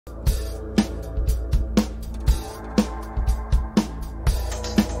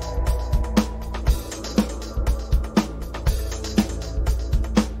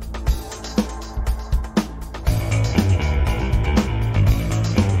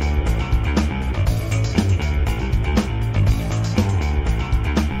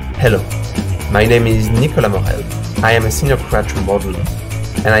Hello, my name is Nicolas Morel. I am a senior creator modeler,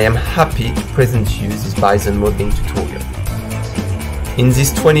 and I am happy to present to you this Bison modeling tutorial. In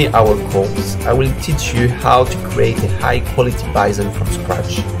this 20-hour course, I will teach you how to create a high-quality bison from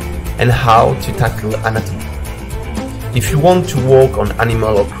scratch and how to tackle anatomy. If you want to work on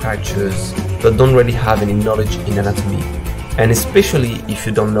animal or creatures but don't really have any knowledge in anatomy, and especially if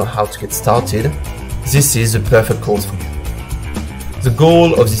you don't know how to get started, this is the perfect course for you. The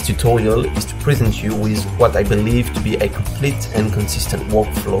goal of this tutorial is to present you with what I believe to be a complete and consistent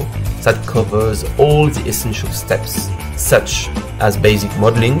workflow that covers all the essential steps, such as basic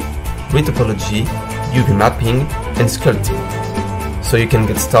modeling, retopology, UV mapping, and sculpting, so you can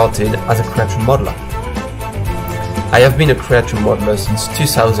get started as a creature modeler. I have been a creature modeler since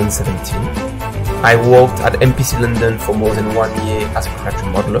 2017. I worked at MPC London for more than 1 year as a creature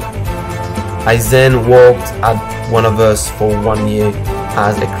modeler. I then worked at One of Us for 1 year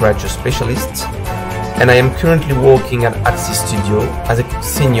as a creature specialist, and I am currently working at Axis Studio as a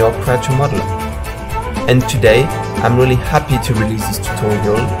senior creature modeler. And today, I'm really happy to release this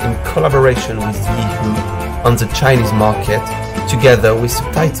tutorial in collaboration with Yihu on the Chinese market, together with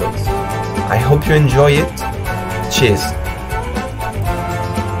subtitles. I hope you enjoy it. Cheers!